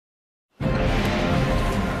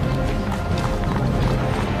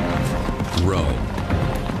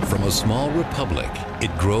a small republic,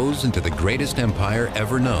 it grows into the greatest empire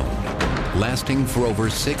ever known, lasting for over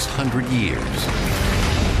 600 years.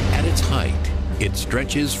 At its height, it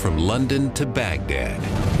stretches from London to Baghdad,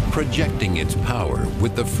 projecting its power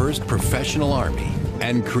with the first professional army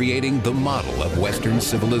and creating the model of Western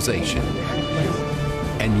civilization.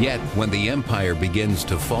 And yet, when the empire begins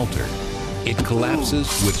to falter, it collapses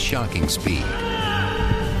with shocking speed.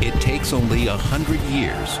 It takes only 100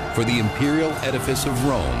 years for the imperial edifice of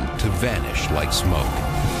Rome to vanish like smoke,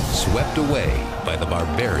 swept away by the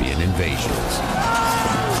barbarian invasions.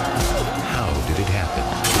 How did it happen?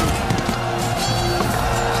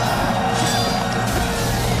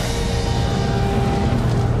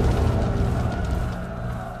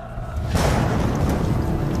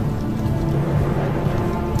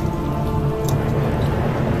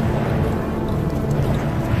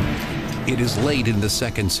 It is late in the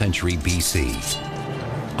 2nd century BC,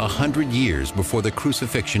 100 years before the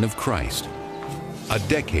crucifixion of Christ, a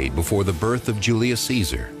decade before the birth of Julius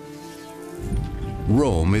Caesar.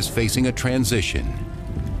 Rome is facing a transition,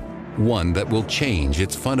 one that will change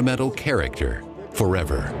its fundamental character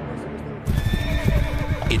forever.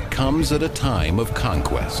 It comes at a time of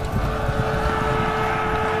conquest.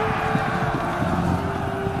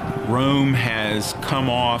 Rome has come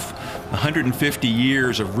off 150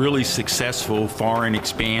 years of really successful foreign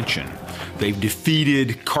expansion. They've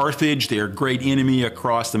defeated Carthage, their great enemy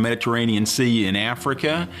across the Mediterranean Sea in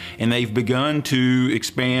Africa, and they've begun to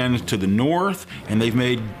expand to the north, and they've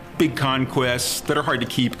made big conquests that are hard to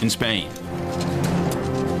keep in Spain.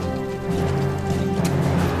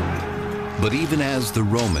 But even as the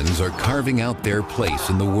Romans are carving out their place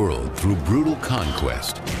in the world through brutal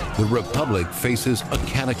conquest, the Republic faces a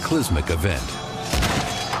cataclysmic event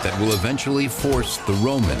that will eventually force the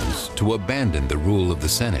Romans to abandon the rule of the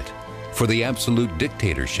Senate for the absolute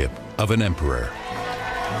dictatorship of an emperor.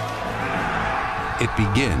 It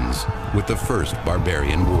begins with the First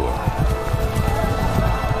Barbarian War.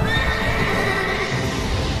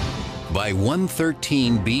 By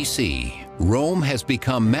 113 BC, Rome has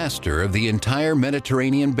become master of the entire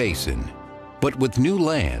Mediterranean basin, but with new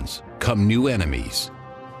lands come new enemies.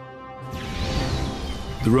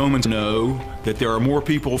 The Romans know that there are more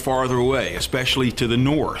people farther away, especially to the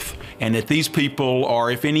north, and that these people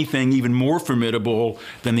are, if anything, even more formidable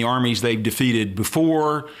than the armies they've defeated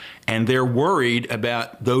before, and they're worried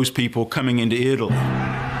about those people coming into Italy.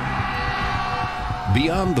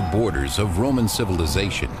 Beyond the borders of Roman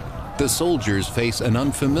civilization, the soldiers face an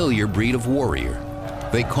unfamiliar breed of warrior.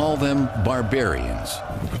 They call them barbarians,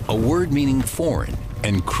 a word meaning foreign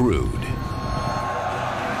and crude.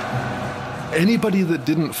 Anybody that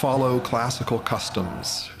didn't follow classical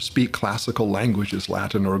customs, speak classical languages,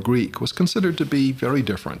 Latin or Greek, was considered to be very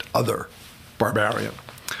different, other, barbarian.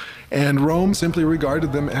 And Rome simply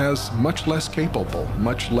regarded them as much less capable,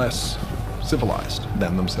 much less civilized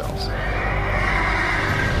than themselves.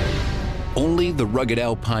 Only the rugged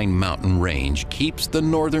alpine mountain range keeps the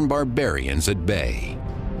northern barbarians at bay.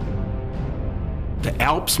 The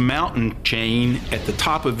Alps mountain chain at the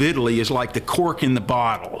top of Italy is like the cork in the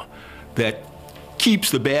bottle that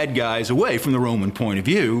keeps the bad guys away from the Roman point of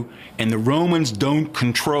view, and the Romans don't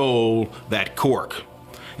control that cork.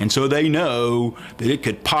 And so they know that it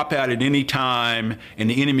could pop out at any time and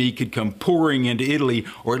the enemy could come pouring into Italy,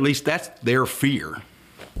 or at least that's their fear.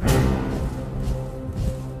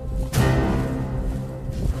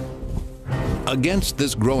 Against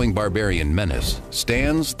this growing barbarian menace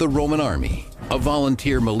stands the Roman army, a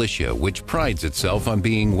volunteer militia which prides itself on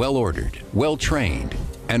being well-ordered, well-trained,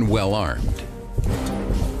 and well-armed.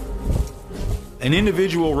 An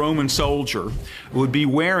individual Roman soldier would be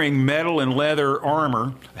wearing metal and leather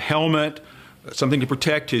armor, a helmet, something to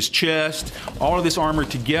protect his chest. All of this armor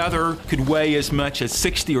together could weigh as much as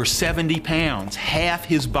 60 or 70 pounds, half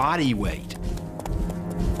his body weight.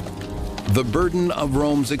 The burden of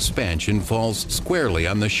Rome's expansion falls squarely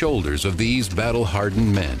on the shoulders of these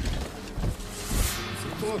battle-hardened men.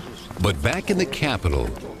 But back in the capital,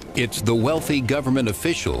 it's the wealthy government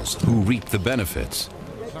officials who reap the benefits.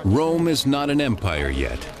 Rome is not an empire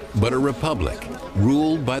yet, but a republic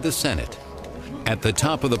ruled by the Senate. At the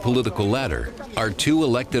top of the political ladder are two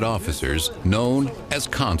elected officers known as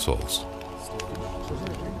consuls.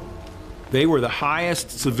 They were the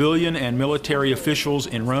highest civilian and military officials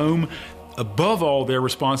in Rome. Above all, their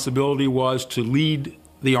responsibility was to lead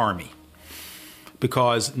the army,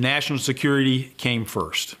 because national security came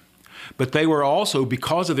first. But they were also,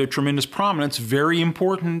 because of their tremendous prominence, very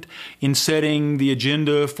important in setting the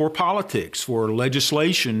agenda for politics, for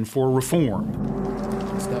legislation, for reform.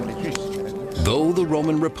 Though the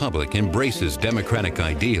Roman Republic embraces democratic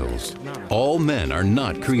ideals, all men are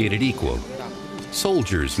not created equal.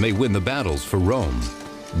 Soldiers may win the battles for Rome,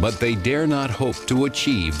 but they dare not hope to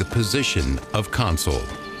achieve the position of consul.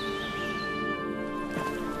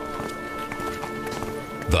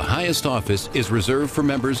 The highest office is reserved for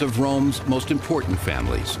members of Rome's most important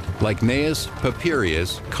families, like Gnaeus,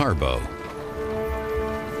 Papirius, Carbo.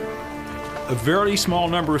 A very small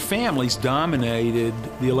number of families dominated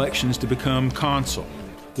the elections to become consul.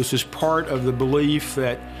 This is part of the belief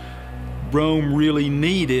that Rome really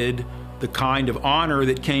needed the kind of honor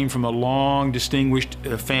that came from a long, distinguished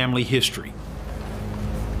family history.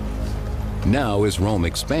 Now, as Rome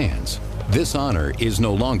expands, this honor is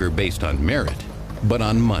no longer based on merit, but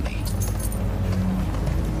on money.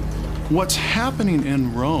 What's happening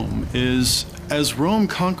in Rome is, as Rome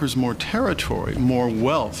conquers more territory, more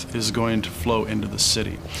wealth is going to flow into the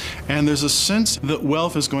city. And there's a sense that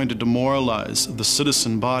wealth is going to demoralize the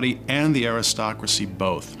citizen body and the aristocracy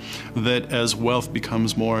both. That as wealth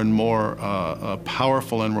becomes more and more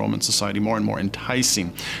powerful in Roman society, more and more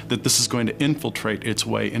enticing, that this is going to infiltrate its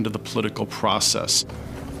way into the political process.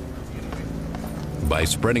 By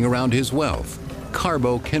spreading around his wealth,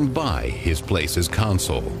 Carbo can buy his place as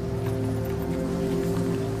consul.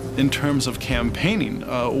 In terms of campaigning,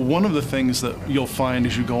 one of the things that you'll find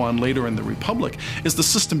as you go on later in the Republic is the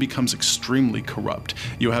system becomes extremely corrupt.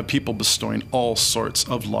 You have people bestowing all sorts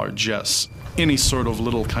of largesse, any sort of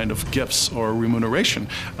little kind of gifts or remuneration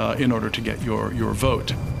in order to get your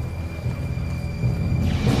vote.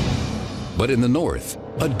 But in the north,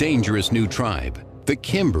 a dangerous new tribe, the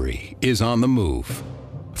Cimbri, is on the move.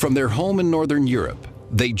 From their home in northern Europe,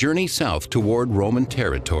 they journey south toward Roman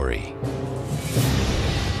territory.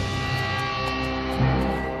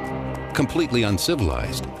 Completely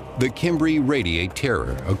uncivilized, the Cimbri radiate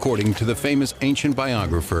terror, according to the famous ancient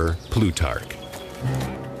biographer Plutarch.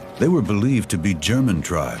 They were believed to be German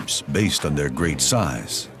tribes based on their great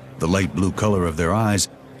size, the light blue color of their eyes,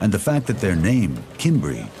 and the fact that their name,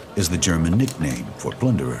 Cimbri, is the German nickname for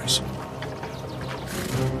plunderers.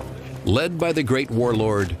 Led by the great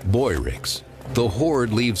warlord Boiorix, the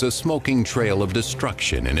horde leaves a smoking trail of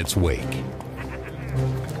destruction in its wake.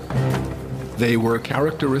 They were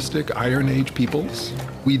characteristic Iron Age peoples.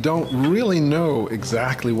 We don't really know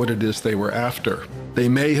exactly what it is they were after. They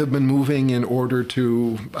may have been moving in order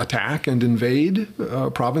to attack and invade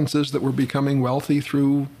provinces that were becoming wealthy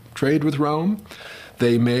through trade with Rome.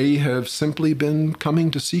 They may have simply been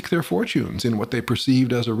coming to seek their fortunes in what they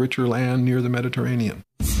perceived as a richer land near the Mediterranean.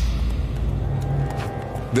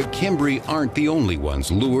 The Cimbri aren't the only ones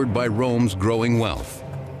lured by Rome's growing wealth.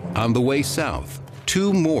 On the way south,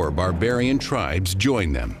 two more barbarian tribes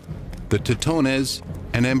join them, the Teutones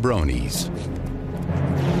and Ambrones.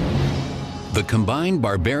 The combined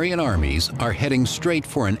barbarian armies are heading straight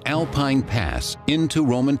for an alpine pass into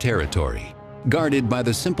Roman territory, guarded by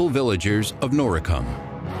the simple villagers of Noricum.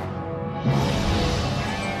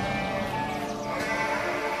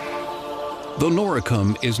 Though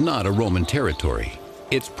Noricum is not a Roman territory,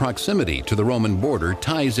 its proximity to the Roman border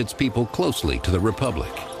ties its people closely to the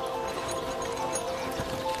Republic.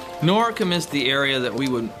 Noricum is the area that we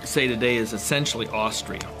would say today is essentially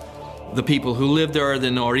Austria. The people who live there are the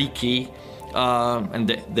Norici, and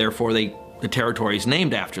therefore the territory is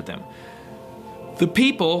named after them. The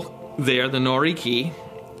people there, the Norici,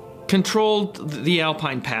 controlled the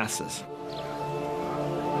Alpine passes.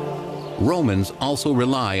 Romans also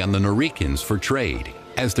rely on the Noricans for trade,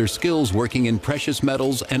 as their skills working in precious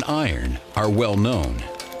metals and iron are well known.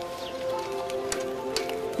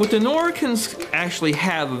 What the Noricans actually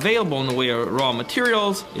have available in the way of raw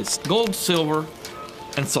materials is gold, silver,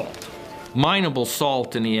 and salt. Mineable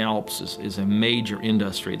salt in the Alps is a major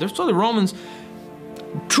industry. So the Romans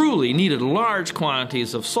truly needed large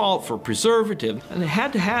quantities of salt for preservative, and they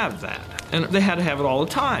had to have that, and they had to have it all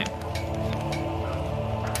the time.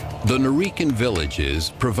 The Norican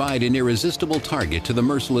villages provide an irresistible target to the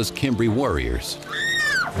merciless Cimbri warriors.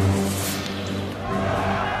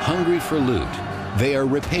 Hungry for loot, they are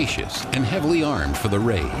rapacious and heavily armed for the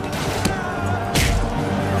raid.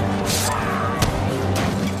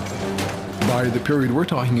 By the period we're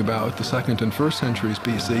talking about, the 2nd and 1st centuries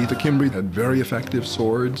BC, the Cimbri had very effective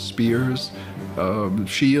swords, spears,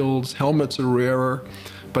 shields, helmets are rarer,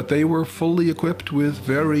 but they were fully equipped with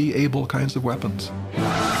very able kinds of weapons.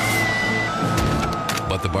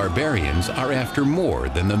 But the barbarians are after more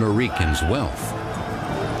than the Noricans' wealth.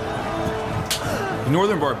 The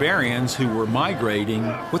northern barbarians who were migrating,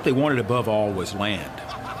 what they wanted above all was land.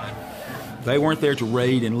 They weren't there to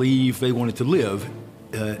raid and leave, they wanted to live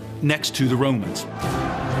next to the Romans.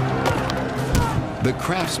 The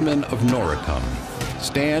craftsmen of Noricum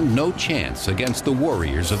stand no chance against the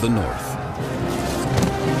warriors of the north.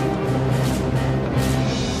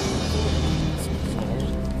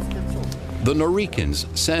 The Noricans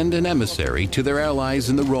send an emissary to their allies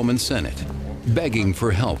in the Roman Senate, begging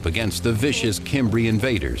for help against the vicious Cimbri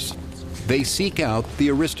invaders. They seek out the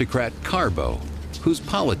aristocrat Carbo, whose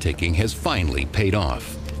politicking has finally paid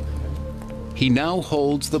off. He now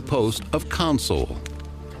holds the post of consul,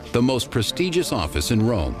 the most prestigious office in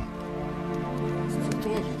Rome.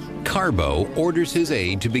 Carbo orders his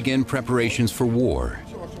aide to begin preparations for war.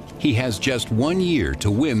 He has just 1 year to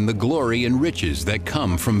win the glory and riches that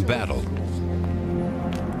come from battle.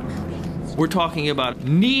 We're talking about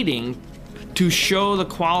needing to show the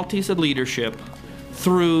qualities of leadership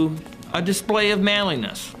through a display of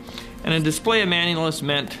manliness. And a display of manliness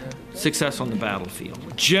meant success on the battlefield.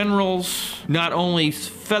 Generals not only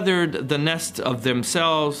feathered the nest of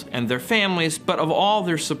themselves and their families, but of all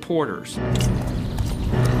their supporters.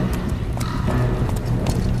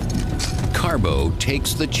 Carbo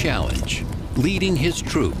takes the challenge, leading his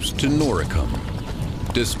troops to Noricum.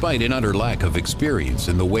 Despite an utter lack of experience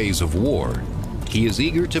in the ways of war, he is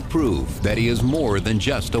eager to prove that he is more than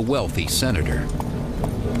just a wealthy senator.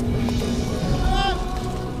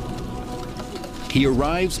 He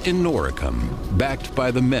arrives in Noricum, backed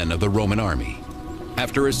by the men of the Roman army.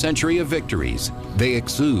 After a century of victories, they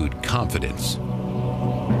exude confidence.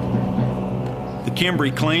 The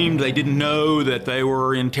Cimbri claimed they didn't know that they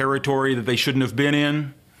were in territory that they shouldn't have been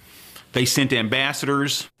in. They sent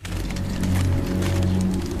ambassadors.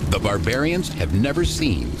 The barbarians have never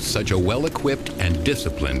seen such a well-equipped and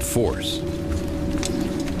disciplined force.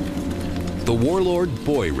 The warlord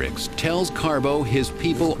Boyrix tells Carbo his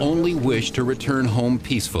people only wish to return home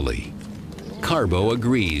peacefully. Carbo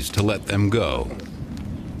agrees to let them go.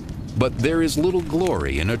 But there is little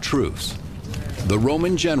glory in a truce. The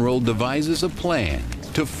Roman general devises a plan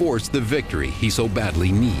to force the victory he so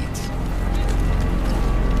badly needs.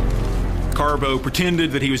 Carbo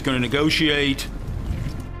pretended that he was going to negotiate,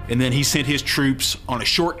 and then he sent his troops on a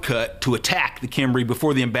shortcut to attack the Cimbri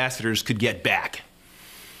before the ambassadors could get back,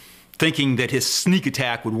 thinking that his sneak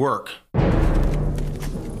attack would work.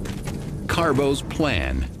 Carbo's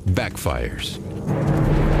plan backfires.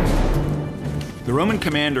 The Roman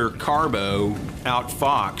commander Carbo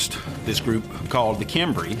outfoxed this group called the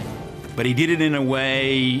Cimbri, but he did it in a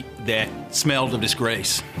way that smelled of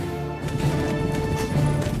disgrace.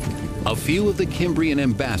 A few of the Cimbrian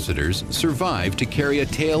ambassadors survived to carry a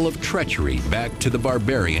tale of treachery back to the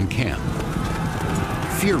barbarian camp.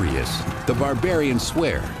 Furious, the barbarians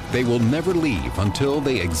swear they will never leave until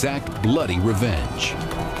they exact bloody revenge.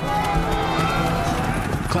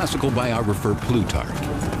 Classical biographer Plutarch.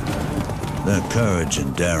 Their courage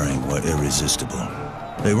and daring were irresistible.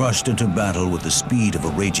 They rushed into battle with the speed of a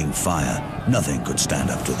raging fire. Nothing could stand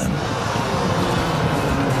up to them.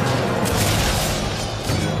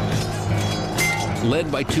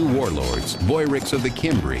 Led by two warlords, Boyrix of the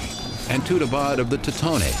Cimbri and Tudabad of the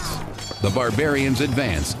Teutones, the barbarians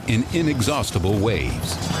advance in inexhaustible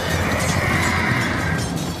waves.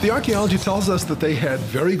 The archaeology tells us that they had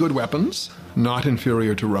very good weapons, not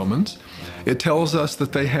inferior to Romans. It tells us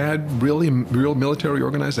that they had real military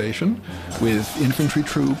organization with infantry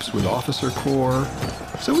troops, with officer corps.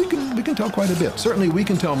 So we can tell quite a bit. Certainly we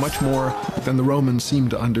can tell much more than the Romans seemed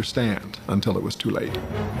to understand until it was too late.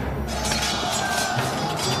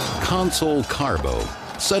 Consul Carbo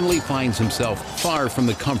suddenly finds himself far from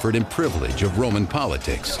the comfort and privilege of Roman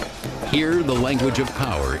politics. Here, the language of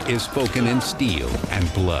power is spoken in steel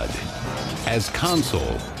and blood. As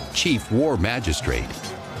consul, chief war magistrate,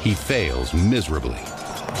 he fails miserably.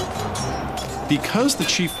 Because the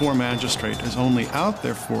chief war magistrate is only out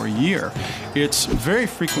there for a year, it's very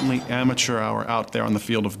frequently amateur hour out there on the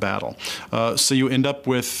field of battle. So you end up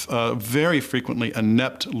with very frequently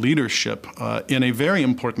inept leadership in a very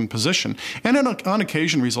important position, and on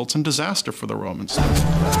occasion results in disaster for the Romans.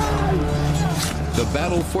 The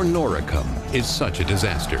battle for Noricum is such a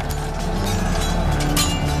disaster.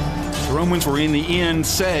 The Romans were in the end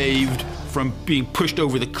saved from being pushed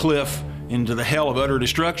over the cliff into the hell of utter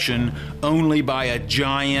destruction only by a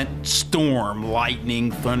giant storm, lightning,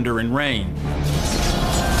 thunder, and rain.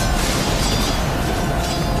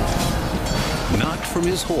 Knocked from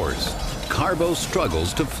his horse, Carbo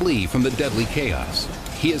struggles to flee from the deadly chaos.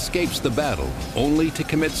 He escapes the battle only to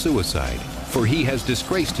commit suicide, for he has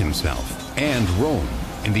disgraced himself and Rome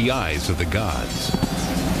in the eyes of the gods.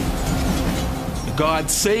 God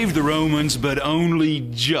saved the Romans, but only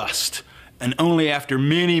just, and only after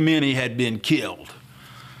many, many had been killed.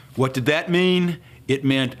 What did that mean? It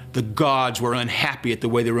meant the gods were unhappy at the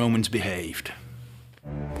way the Romans behaved.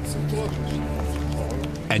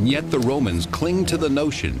 And yet the Romans cling to the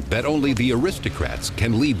notion that only the aristocrats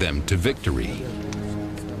can lead them to victory.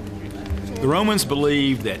 The Romans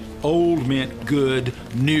believed that old meant good,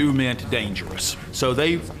 new meant dangerous. So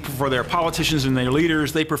they, for their politicians and their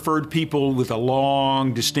leaders, they preferred people with a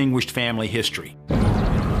long, distinguished family history.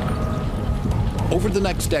 Over the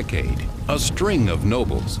next decade, a string of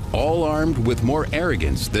nobles, all armed with more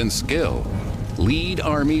arrogance than skill, lead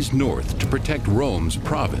armies north to protect Rome's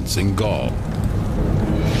province in Gaul.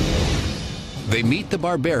 They meet the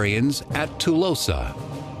barbarians at Tolosa,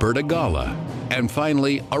 Bertigala, and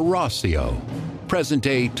finally Arausio,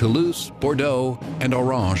 present-day Toulouse, Bordeaux, and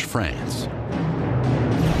Orange, France.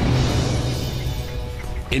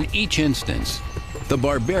 In each instance, the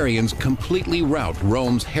barbarians completely rout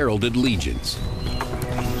Rome's heralded legions.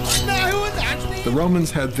 The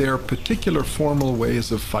Romans had their particular formal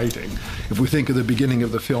ways of fighting. If we think of the beginning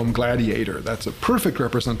of the film Gladiator, that's a perfect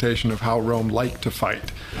representation of how Rome liked to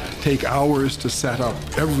fight. Take hours to set up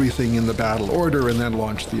everything in the battle order and then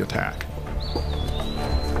launch the attack.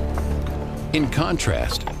 In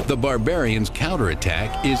contrast, the barbarians'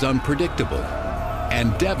 counterattack is unpredictable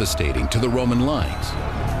and devastating to the Roman lines.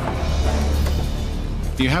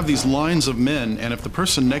 You have these lines of men, and if the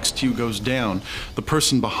person next to you goes down, the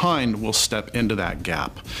person behind will step into that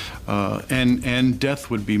gap. And death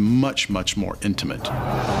would be much, much more intimate.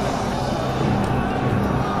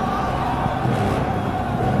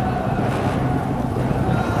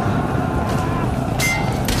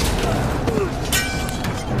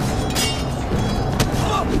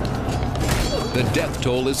 The death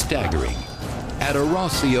toll is staggering. At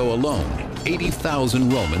Arausio alone,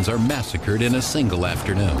 80,000 Romans are massacred in a single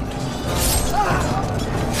afternoon.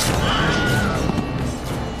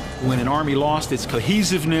 When an army lost its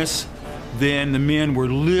cohesiveness, then the men were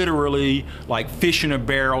literally like fish in a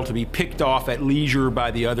barrel to be picked off at leisure by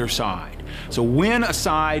the other side. So when a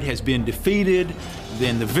side has been defeated,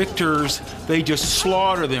 then the victors, they just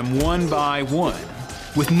slaughter them one by one,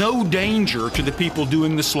 with no danger to the people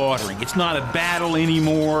doing the slaughtering. It's not a battle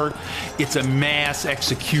anymore, it's a mass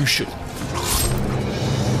execution.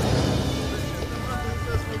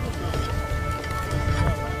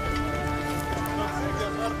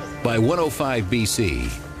 By 105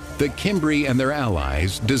 BC, the Cimbri and their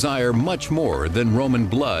allies desire much more than Roman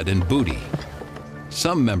blood and booty.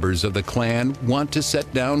 Some members of the clan want to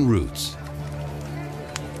set down roots.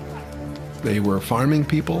 They were farming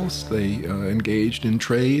peoples, they engaged in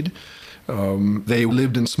trade, they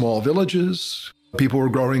lived in small villages. People were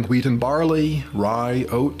growing wheat and barley, rye,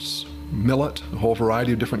 oats, millet, a whole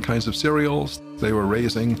variety of different kinds of cereals. They were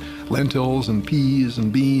raising lentils and peas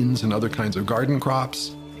and beans and other kinds of garden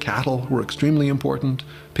crops. Cattle were extremely important.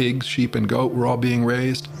 Pigs, sheep, and goat were all being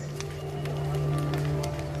raised.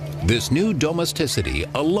 This new domesticity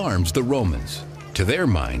alarms the Romans. To their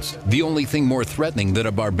minds, the only thing more threatening than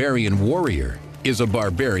a barbarian warrior is a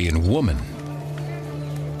barbarian woman.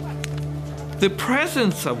 The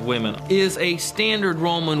presence of women is a standard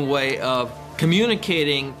Roman way of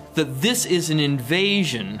communicating that this is an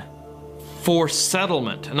invasion for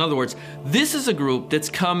settlement. In other words, this is a group that's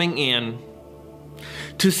coming in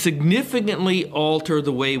to significantly alter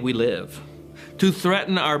the way we live, to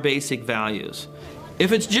threaten our basic values.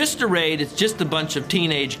 If it's just a raid, it's just a bunch of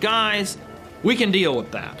teenage guys, we can deal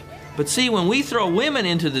with that. But see, when we throw women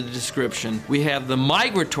into the description, we have the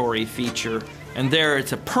migratory feature, and there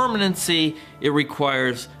it's a permanency. It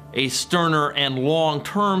requires a sterner and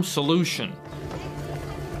long-term solution.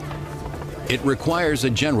 It requires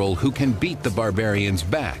a general who can beat the barbarians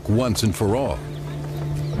back once and for all.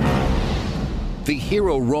 The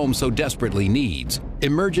hero Rome so desperately needs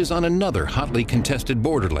emerges on another hotly contested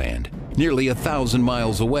borderland, nearly 1,000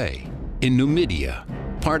 miles away, in Numidia,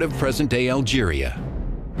 part of present-day Algeria.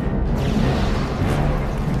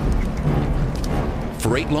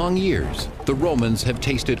 For 8 long years, the Romans have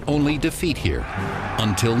tasted only defeat here,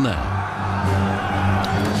 until now.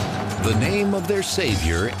 The name of their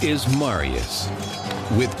savior is Marius.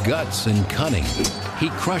 With guts and cunning, he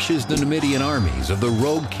crushes the Numidian armies of the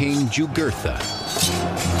rogue king Jugurtha.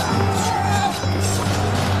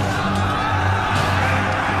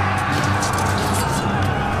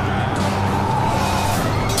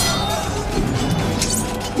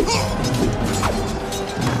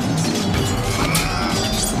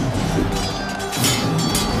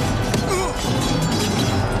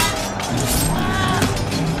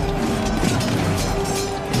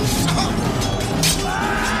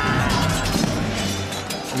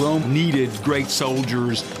 Rome needed great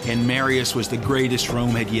soldiers, and Marius was the greatest Rome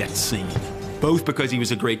had yet seen. both because he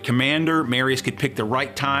was a great commander. Marius could pick the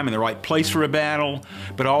right time and the right place for a battle,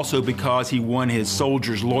 but also because he won his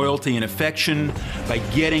soldiers' loyalty and affection by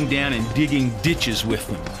getting down and digging ditches with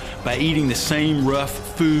them, by eating the same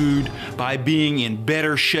rough food, by being in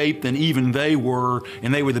better shape than even they were,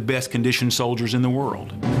 and they were the best conditioned soldiers in the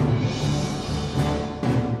world.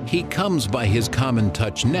 He comes by his common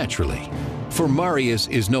touch naturally, for Marius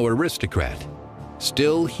is no aristocrat.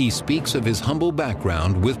 Still, he speaks of his humble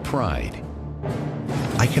background with pride.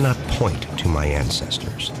 I cannot point to my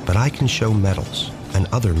ancestors, but I can show medals and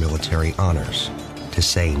other military honors, to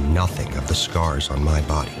say nothing of the scars on my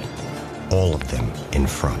body, all of them in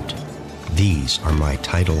front. These are my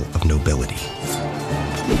title of nobility.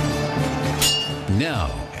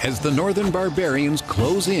 Now, as the northern barbarians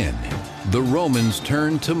close in, the Romans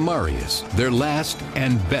turn to Marius, their last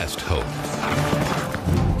and best hope.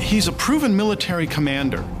 He's a proven military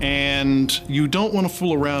commander, and you don't want to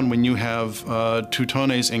fool around when you have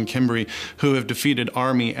Teutones and Cimbri who have defeated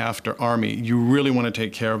army after army. You really want to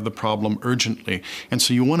take care of the problem urgently, and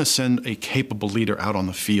so you want to send a capable leader out on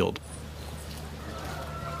the field.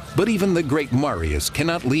 But even the great Marius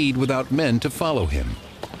cannot lead without men to follow him.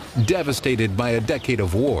 Devastated by a decade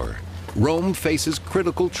of war, Rome faces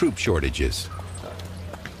critical troop shortages.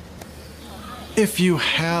 If you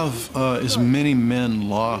have as many men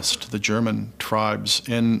lost to the German tribes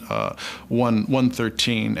in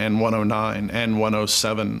 113 and 109 and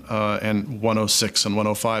 107 and 106 and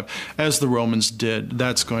 105 as the Romans did,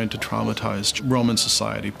 that's going to traumatize Roman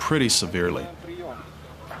society pretty severely.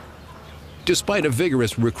 Despite a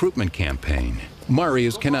vigorous recruitment campaign,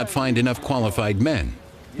 Marius cannot find enough qualified men,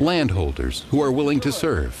 landholders who are willing to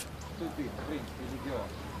serve.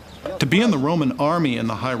 To be in the Roman army in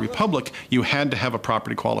the High Republic, you had to have a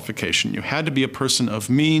property qualification. You had to be a person of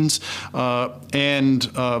means, and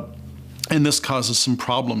this causes some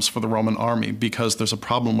problems for the Roman army because there's a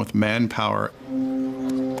problem with manpower.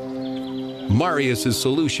 Marius's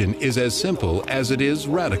solution is as simple as it is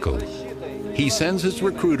radical. He sends his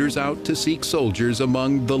recruiters out to seek soldiers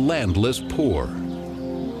among the landless poor.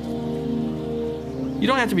 You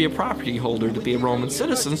don't have to be a property holder to be a Roman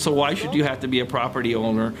citizen, so why should you have to be a property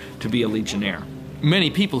owner to be a legionnaire? Many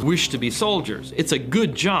people wish to be soldiers. It's a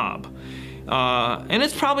good job, and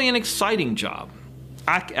it's probably an exciting job.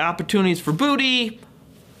 Opportunities for booty,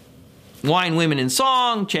 wine, women, and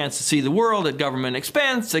song, chance to see the world at government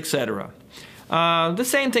expense, etc. The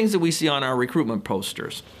same things that we see on our recruitment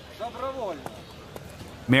posters.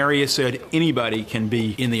 Marius said anybody can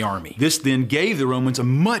be in the army. This then gave the Romans a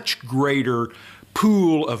much greater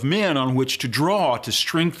pool of men on which to draw to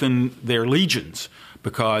strengthen their legions,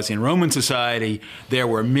 because in Roman society there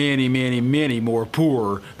were many, many, many more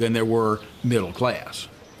poor than there were middle class.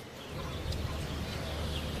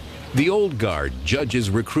 The old guard judges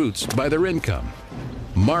recruits by their income.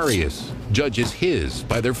 Marius judges his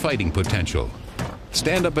by their fighting potential.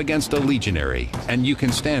 Stand up against a legionary, and you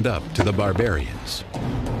can stand up to the barbarians.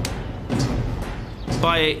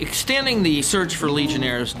 By extending the search for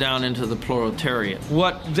legionnaires down into the proletariat,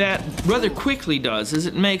 what that rather quickly does is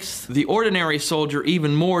it makes the ordinary soldier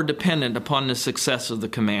even more dependent upon the success of the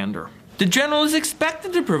commander. The general is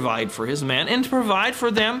expected to provide for his men and to provide for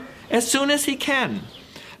them as soon as he can,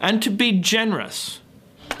 and to be generous.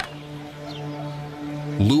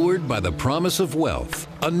 Lured by the promise of wealth,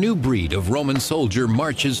 a new breed of Roman soldier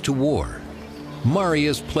marches to war.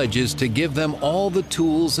 Marius pledges to give them all the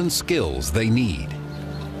tools and skills they need.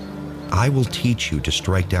 I will teach you to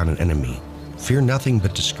strike down an enemy. Fear nothing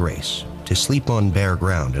but disgrace, to sleep on bare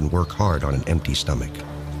ground and work hard on an empty stomach.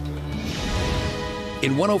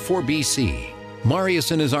 In 104 BC,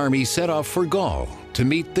 Marius and his army set off for Gaul to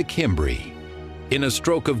meet the Cimbri. In a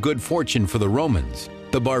stroke of good fortune for the Romans,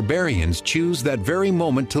 the barbarians choose that very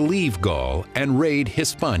moment to leave Gaul and raid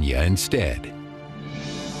Hispania instead.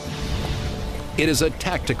 It is a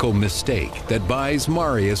tactical mistake that buys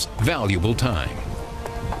Marius valuable time.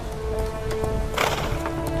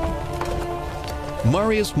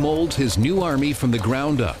 Marius molds his new army from the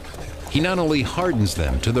ground up. He not only hardens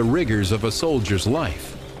them to the rigors of a soldier's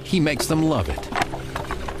life, he makes them love it.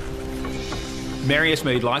 Marius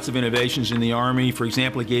made lots of innovations in the army. For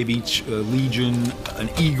example, he gave each legion an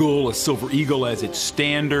eagle, a silver eagle as its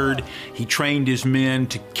standard. He trained his men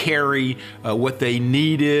to carry what they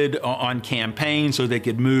needed on campaign so they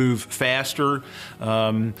could move faster.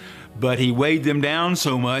 But he weighed them down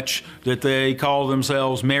so much that they called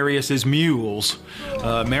themselves Marius's mules.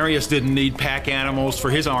 Marius didn't need pack animals for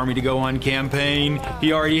his army to go on campaign.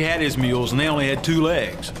 He already had his mules, and they only had 2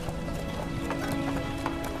 legs.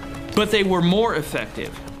 But they were more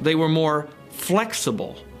effective. They were more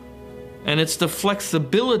flexible. And it's the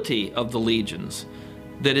flexibility of the legions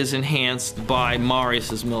that is enhanced by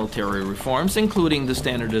Marius's military reforms, including the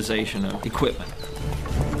standardization of equipment.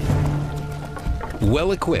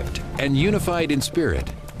 Well-equipped and unified in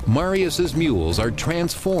spirit, Marius's mules are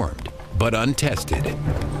transformed but untested.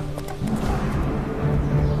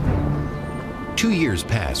 2 years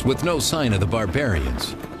pass with no sign of the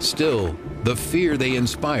barbarians. Still, the fear they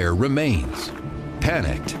inspire remains.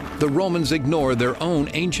 Panicked, the Romans ignore their own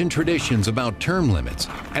ancient traditions about term limits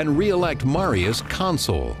and re-elect Marius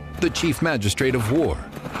consul, the chief magistrate of war.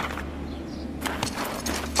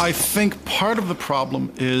 I think part of the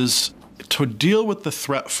problem is to deal with the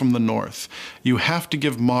threat from the north, you have to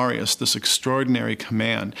give Marius this extraordinary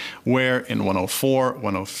command where in 104,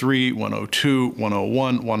 103, 102,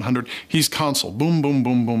 101, 100, he's consul. Boom, boom,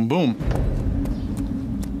 boom, boom, boom.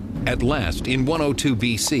 At last, in 102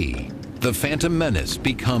 BC, the Phantom Menace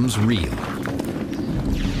becomes real.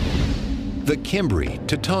 The Cimbri,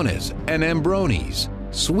 Teutones, and Ambrones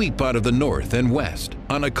sweep out of the north and west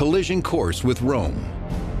on a collision course with Rome.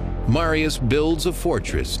 Marius builds a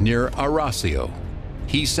fortress near Arausio.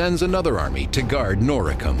 He sends another army to guard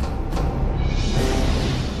Noricum.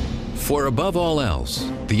 For above all else,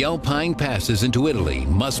 the Alpine passes into Italy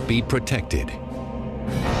must be protected.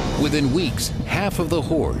 Within weeks, half of the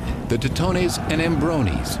horde, the Teutones and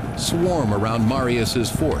Ambrones, swarm around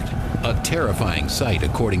Marius's fort, a terrifying sight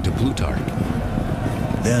according to Plutarch.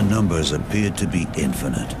 Their numbers appeared to be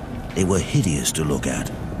infinite. They were hideous to look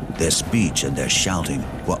at. Their speech and their shouting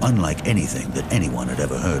were unlike anything that anyone had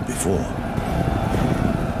ever heard before.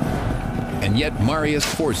 And yet Marius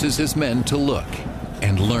forces his men to look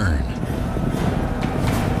and learn.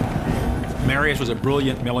 Marius was a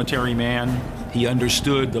brilliant military man. He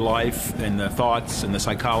understood the life and the thoughts and the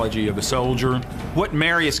psychology of a soldier. What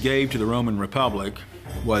Marius gave to the Roman Republic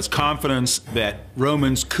was confidence that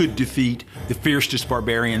Romans could defeat the fiercest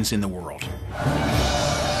barbarians in the world.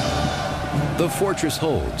 The fortress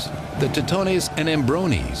holds. The Teutones and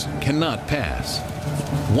Ambrones cannot pass.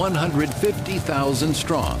 150,000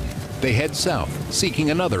 strong, they head south,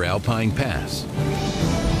 seeking another Alpine pass.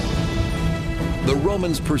 The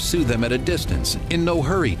Romans pursue them at a distance, in no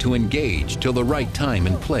hurry to engage till the right time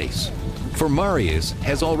and place. For Marius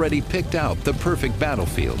has already picked out the perfect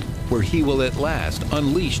battlefield, where he will at last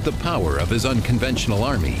unleash the power of his unconventional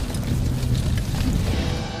army.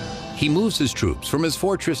 He moves his troops from his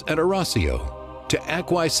fortress at Arausio to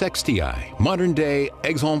Aquae Sextiae, modern-day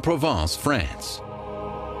Aix-en-Provence, France.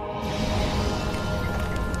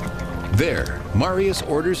 There, Marius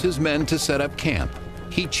orders his men to set up camp.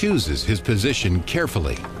 He chooses his position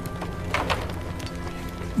carefully.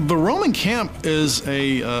 The Roman camp is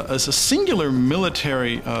a singular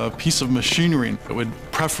military piece of machinery. It would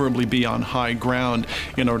preferably be on high ground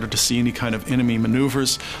in order to see any kind of enemy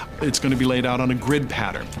maneuvers. It's going to be laid out on a grid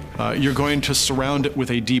pattern. You're going to surround it with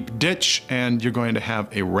a deep ditch, and you're going to have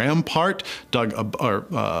a rampart dug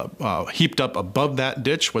heaped up above that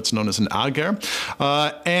ditch, what's known as an ager,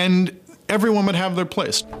 and everyone would have their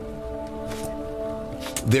place.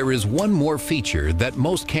 There is one more feature that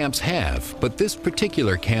most camps have, but this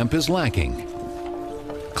particular camp is lacking.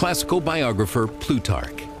 Classical biographer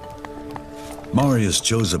Plutarch. Marius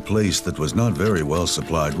chose a place that was not very well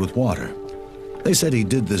supplied with water. They said he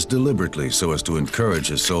did this deliberately so as to encourage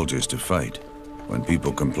his soldiers to fight. When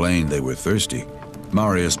people complained they were thirsty,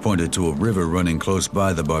 Marius pointed to a river running close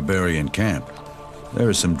by the barbarian camp.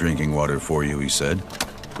 "There is some drinking water for you," he said,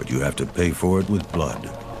 "but you have to pay for it with blood."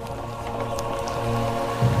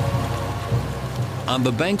 On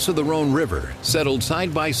the banks of the Rhone River, settled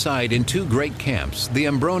side by side in two great camps, the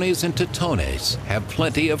Ambrones and Teutones have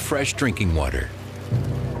plenty of fresh drinking water.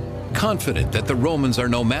 Confident that the Romans are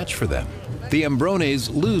no match for them, the Ambrones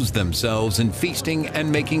lose themselves in feasting and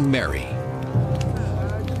making merry.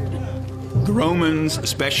 The Romans,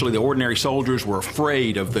 especially the ordinary soldiers, were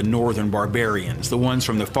afraid of the northern barbarians, the ones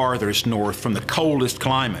from the farthest north, from the coldest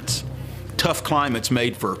climates. Tough climates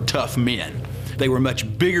made for tough men. They were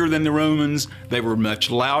much bigger than the Romans, they were much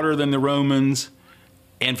louder than the Romans,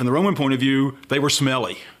 and from the Roman point of view, they were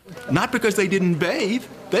smelly. Not because they didn't bathe,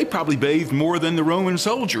 they probably bathed more than the Roman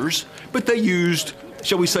soldiers, but they used,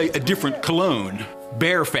 shall we say, a different cologne,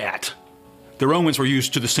 bear fat. The Romans were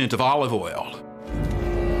used to the scent of olive oil.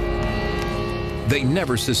 They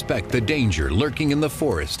never suspect the danger lurking in the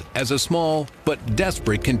forest as a small but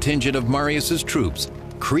desperate contingent of Marius's troops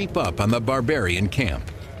creep up on the barbarian camp.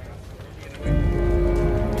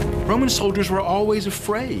 Roman soldiers were always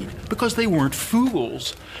afraid because they weren't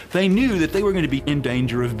fools. They knew that they were going to be in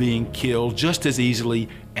danger of being killed just as easily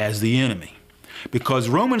as the enemy, because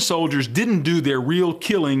Roman soldiers didn't do their real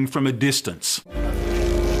killing from a distance.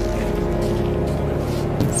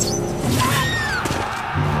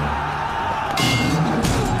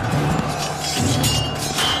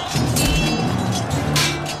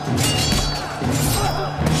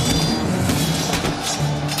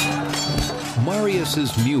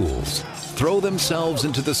 Marius's mules throw themselves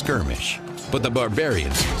into the skirmish, but the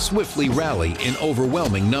barbarians swiftly rally in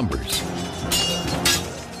overwhelming numbers.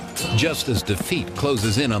 Just as defeat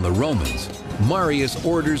closes in on the Romans, Marius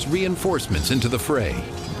orders reinforcements into the fray.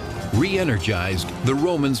 Re-energized, the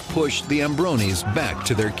Romans push the Ambrones back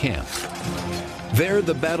to their camp. There,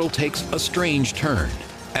 the battle takes a strange turn,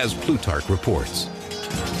 as Plutarch reports.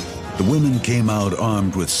 The women came out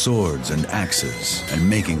armed with swords and axes and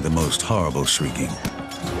making the most horrible shrieking.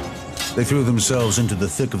 They threw themselves into the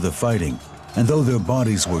thick of the fighting, and though their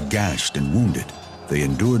bodies were gashed and wounded, they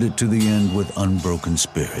endured it to the end with unbroken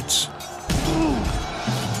spirits.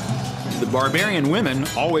 The barbarian women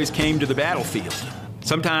always came to the battlefield.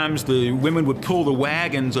 Sometimes the women would pull the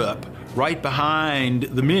wagons up right behind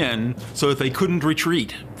the men so that they couldn't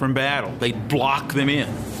retreat from battle. They'd block them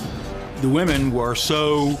in. The women were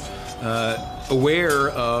so aware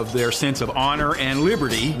of their sense of honor and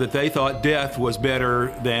liberty that they thought death was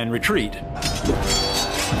better than retreat.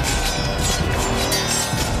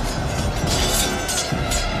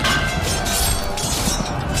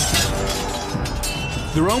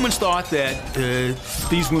 The Romans thought that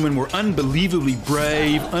these women were unbelievably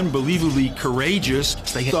brave, unbelievably courageous.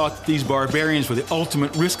 They thought these barbarians were the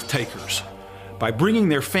ultimate risk takers. By bringing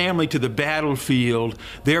their family to the battlefield,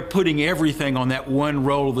 they're putting everything on that one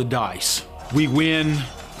roll of the dice. We win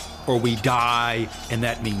or we die, and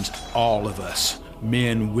that means all of us,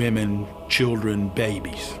 men, women, children,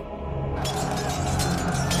 babies.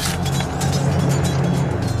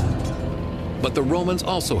 But the Romans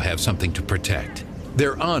also have something to protect: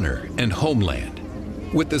 their honor and homeland.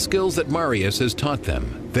 With the skills that Marius has taught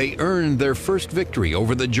them, they earned their first victory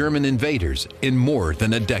over the German invaders in more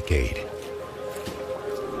than a decade.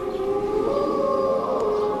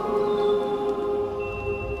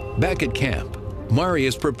 Back at camp,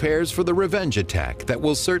 Marius prepares for the revenge attack that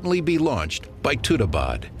will certainly be launched by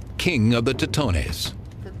Teutobod, king of the Teutones.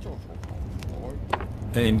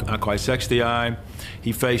 In Aquae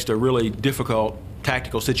he faced a really difficult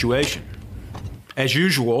tactical situation. As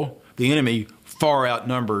usual, the enemy far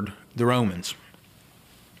outnumbered the Romans.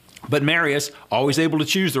 But Marius, always able to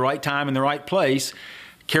choose the right time and the right place,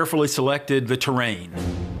 carefully selected the terrain.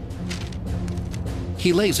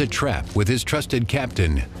 He lays a trap with his trusted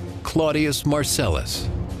captain, Claudius Marcellus.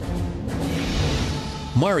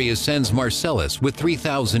 Marius sends Marcellus with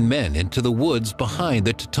 3,000 men into the woods behind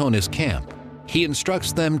the Teutonus camp. He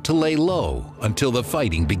instructs them to lay low until the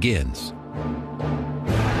fighting begins.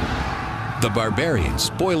 The barbarians,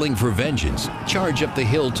 spoiling for vengeance, charge up the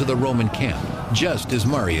hill to the Roman camp, just as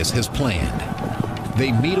Marius has planned.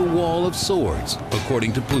 They meet a wall of swords,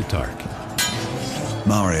 according to Plutarch.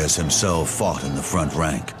 Marius himself fought in the front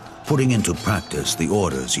rank, putting into practice the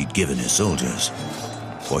orders he'd given his soldiers.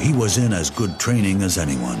 For he was in as good training as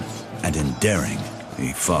anyone, and in daring,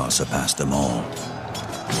 he far surpassed them all.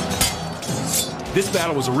 This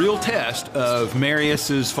battle was a real test of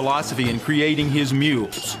Marius's philosophy in creating his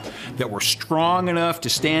mules that were strong enough to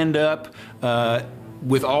stand up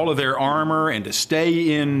with all of their armor and to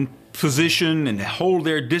stay in position and to hold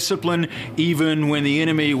their discipline even when the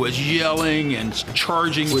enemy was yelling and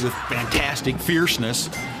charging with a fantastic fierceness.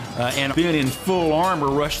 And then in full armor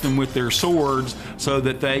rush them with their swords so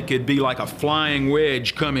that they could be like a flying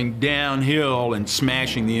wedge coming downhill and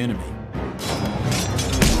smashing the enemy.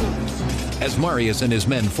 As Marius and his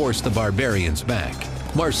men force the barbarians back,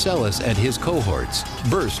 Marcellus and his cohorts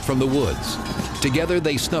burst from the woods. Together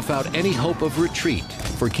they snuff out any hope of retreat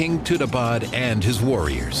for King Teutobod and his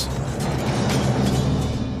warriors.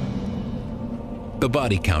 The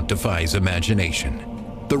body count defies imagination.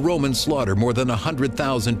 The Romans slaughter more than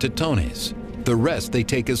 100,000 Teutones. The rest they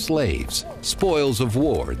take as slaves, spoils of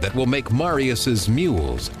war that will make Marius's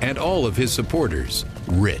mules and all of his supporters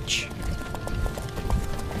rich.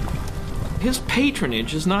 His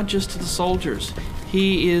patronage is not just to the soldiers.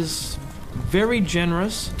 He is very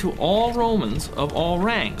generous to all Romans of all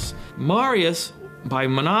ranks. Marius, by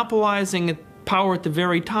monopolizing power at the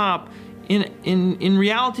very top, in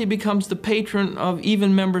reality becomes the patron of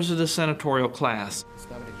even members of the senatorial class.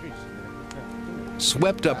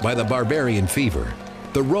 Swept up by the barbarian fever,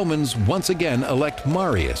 the Romans once again elect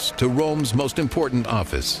Marius to Rome's most important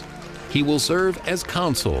office. He will serve as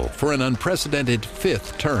consul for an unprecedented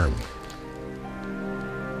 5th term.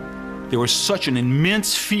 There was such an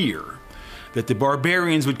immense fear that the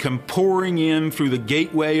barbarians would come pouring in through the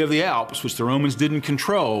gateway of the Alps, which the Romans didn't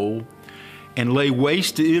control, and lay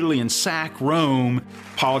waste to Italy and sack Rome.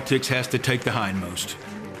 Politics has to take the hindmost.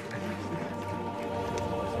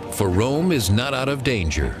 For Rome is not out of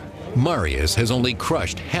danger. Marius has only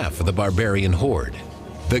crushed half of the barbarian horde.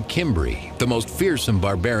 The Cimbri, the most fearsome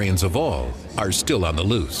barbarians of all, are still on the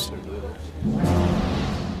loose.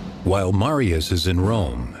 While Marius is in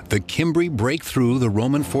Rome, the Cimbri break through the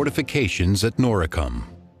Roman fortifications at Noricum.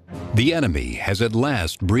 The enemy has at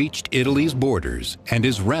last breached Italy's borders and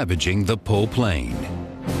is ravaging the Po Plain.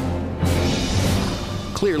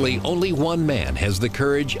 Clearly, only one man has the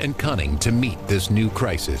courage and cunning to meet this new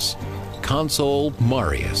crisis: Consul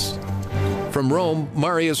Marius. From Rome,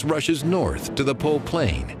 Marius rushes north to the Po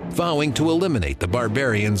Plain, vowing to eliminate the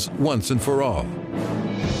barbarians once and for all.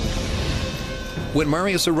 When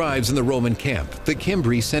Marius arrives in the Roman camp, the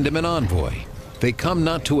Cimbri send him an envoy. They come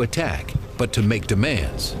not to attack, but to make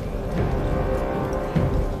demands.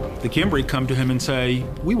 The Cimbri come to him and say,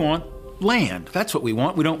 "We want land. That's what we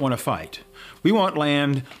want. We don't want to fight. We want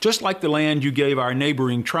land just like the land you gave our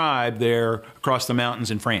neighboring tribe there across the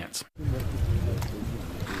mountains in France."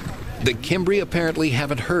 The Cimbri apparently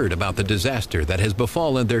haven't heard about the disaster that has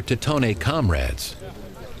befallen their Teutonic comrades.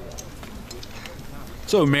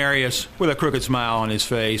 So Marius, with a crooked smile on his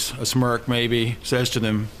face, a smirk maybe, says to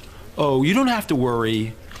them, "Oh, you don't have to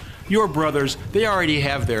worry. Your brothers, they already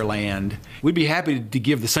have their land. We'd be happy to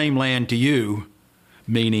give the same land to you,"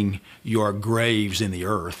 meaning your graves in the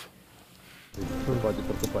earth.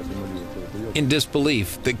 In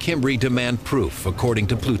disbelief, the Cimbri demand proof, according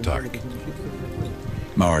to Plutarch.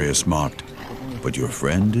 Marius mocked, "But your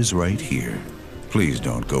friend is right here. Please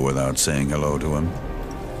don't go without saying hello to him."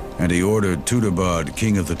 And he ordered Teudebod,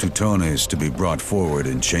 king of the Teutones, to be brought forward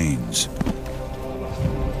in chains.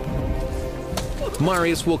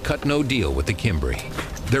 Marius will cut no deal with the Cimbri.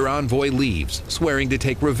 Their envoy leaves, swearing to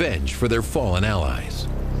take revenge for their fallen allies.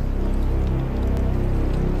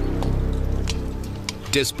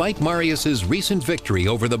 Despite Marius's recent victory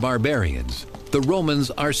over the barbarians, the Romans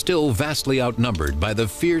are still vastly outnumbered by the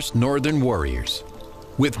fierce northern warriors.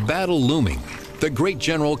 With battle looming, the great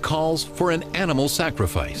general calls for an animal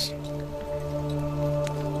sacrifice.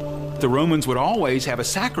 The Romans would always have a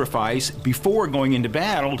sacrifice before going into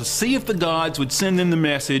battle to see if the gods would send them the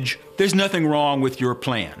message, "There's nothing wrong with your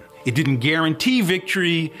plan." It didn't guarantee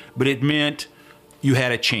victory, but it meant you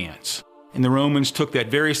had a chance. And the Romans took that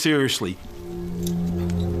very seriously.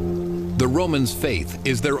 The Romans' faith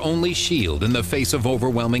is their only shield in the face of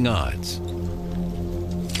overwhelming odds.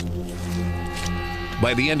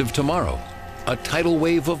 By the end of tomorrow, a tidal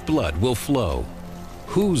wave of blood will flow.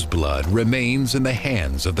 Whose blood remains in the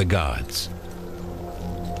hands of the gods?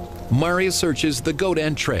 Marius searches the goat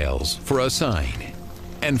entrails for a sign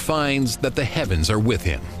and finds that the heavens are with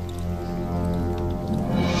him.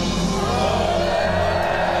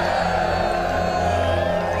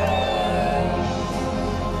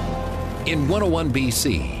 In 101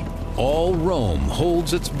 BC, all Rome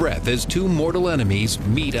holds its breath as two mortal enemies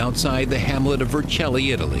meet outside the hamlet of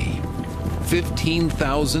Vercelli, Italy.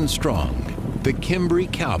 15,000 strong, the Cimbri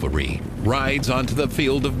cavalry rides onto the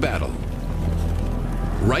field of battle.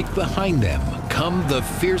 Right behind them come the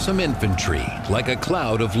fearsome infantry, like a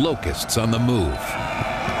cloud of locusts on the move.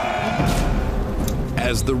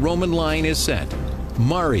 As the Roman line is set,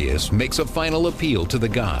 Marius makes a final appeal to the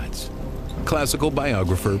gods. Classical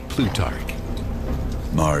biographer Plutarch.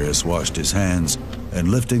 Marius washed his hands and,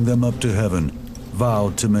 lifting them up to heaven,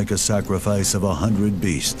 vowed to make a sacrifice of 100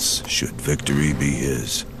 beasts should victory be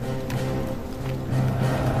his.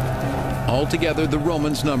 Altogether, the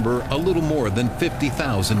Romans number a little more than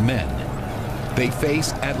 50,000 men. They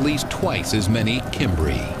face at least twice as many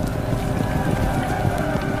Cimbri.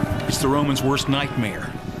 It's the Romans' worst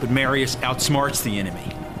nightmare, but Marius outsmarts the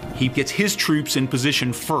enemy. He gets his troops in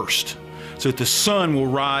position first, so that the sun will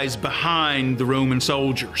rise behind the Roman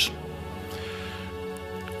soldiers.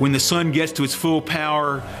 When the sun gets to its full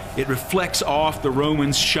power, it reflects off the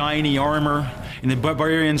Romans' shiny armor, and the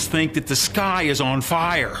barbarians think that the sky is on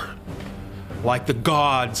fire, like the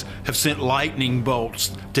gods have sent lightning bolts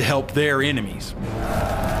to help their enemies.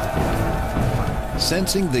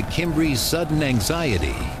 Sensing the Cimbri's sudden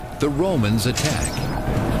anxiety, the Romans attack.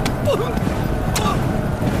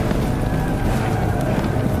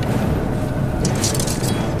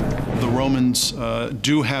 Romans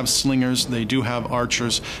do have slingers, they do have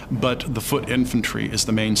archers, but the foot infantry is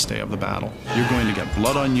the mainstay of the battle. You're going to get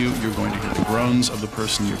blood on you, you're going to hear the groans of the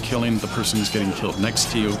person you're killing, the person who's getting killed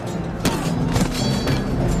next to you.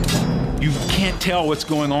 You can't tell what's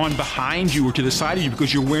going on behind you or to the side of you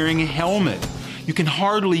because you're wearing a helmet. You can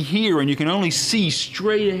hardly hear and you can only see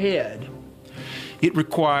straight ahead. It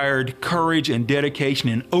required courage and dedication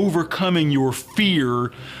and overcoming your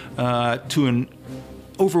fear to an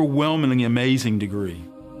overwhelmingly amazing degree.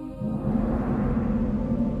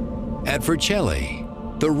 At Vercelli,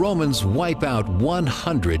 the Romans wipe out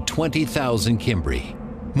 120,000 Cimbri.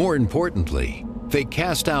 More importantly, they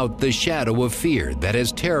cast out the shadow of fear that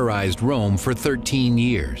has terrorized Rome for 13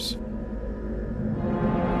 years.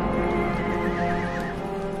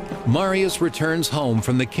 Marius returns home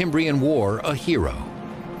from the Cimbrian War a hero.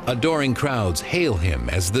 Adoring crowds hail him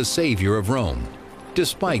as the savior of Rome,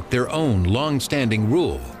 despite their own long-standing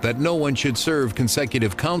rule that no one should serve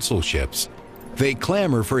consecutive consulships. They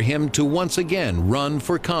clamor for him to once again run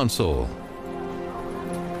for consul.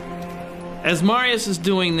 As Marius is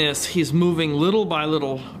doing this, he's moving little by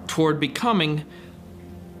little toward becoming,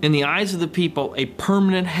 in the eyes of the people, a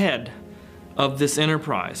permanent head of this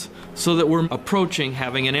enterprise, so that we're approaching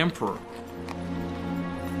having an emperor.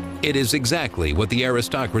 It is exactly what the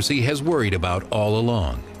aristocracy has worried about all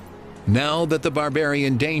along. Now that the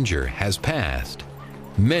barbarian danger has passed,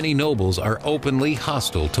 many nobles are openly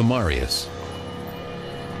hostile to Marius.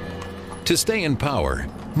 To stay in power,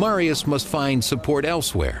 Marius must find support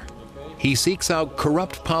elsewhere. He seeks out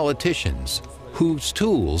corrupt politicians whose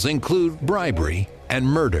tools include bribery and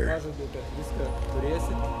murder.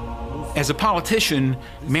 As a politician,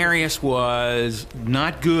 Marius was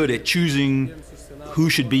not good at choosing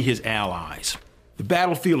who should be his allies. The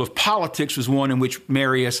battlefield of politics was one in which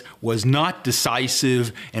Marius was not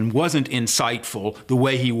decisive and wasn't insightful the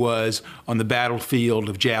way he was on the battlefield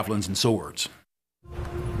of javelins and swords.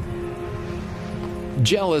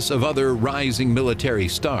 Jealous of other rising military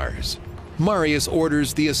stars, Marius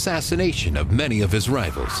orders the assassination of many of his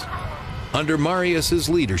rivals. Under Marius's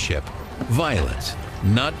leadership, violence,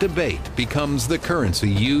 not debate, becomes the currency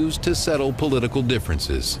used to settle political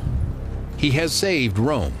differences. He has saved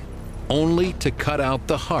Rome, only to cut out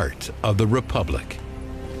the heart of the Republic.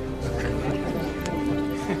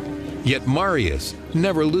 Yet Marius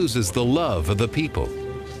never loses the love of the people.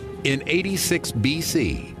 In 86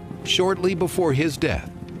 BC, shortly before his death,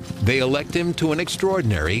 they elect him to an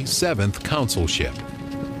extraordinary 7th consulship.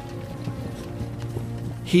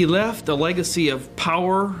 He left a legacy of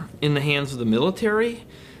power in the hands of the military.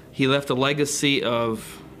 He left a legacy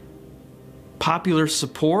of popular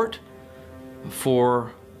support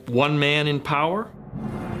for one man in power.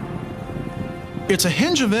 It's a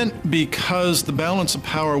hinge event because the balance of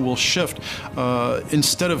power will shift.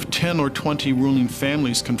 Instead of 10 or 20 ruling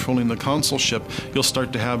families controlling the consulship, you'll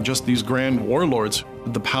start to have just these grand warlords.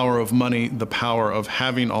 The power of money, the power of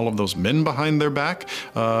having all of those men behind their back,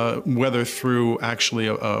 whether through actually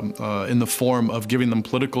in the form of giving them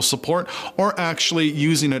political support or actually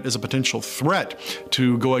using it as a potential threat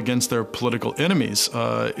to go against their political enemies.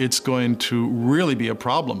 It's going to really be a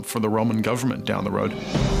problem for the Roman government down the road.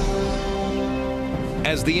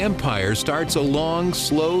 As the empire starts a long,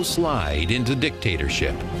 slow slide into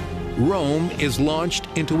dictatorship, Rome is launched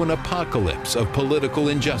into an apocalypse of political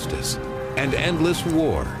injustice and endless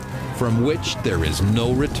war from which there is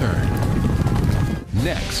no return.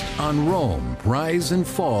 Next on Rome, Rise and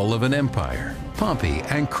Fall of an Empire, Pompey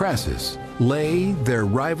and Crassus lay their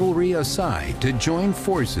rivalry aside to join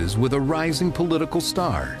forces with a rising political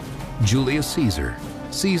star, Julius Caesar.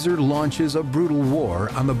 Caesar launches a brutal war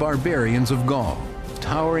on the barbarians of Gaul.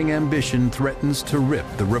 Towering ambition threatens to rip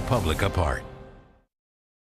the Republic apart.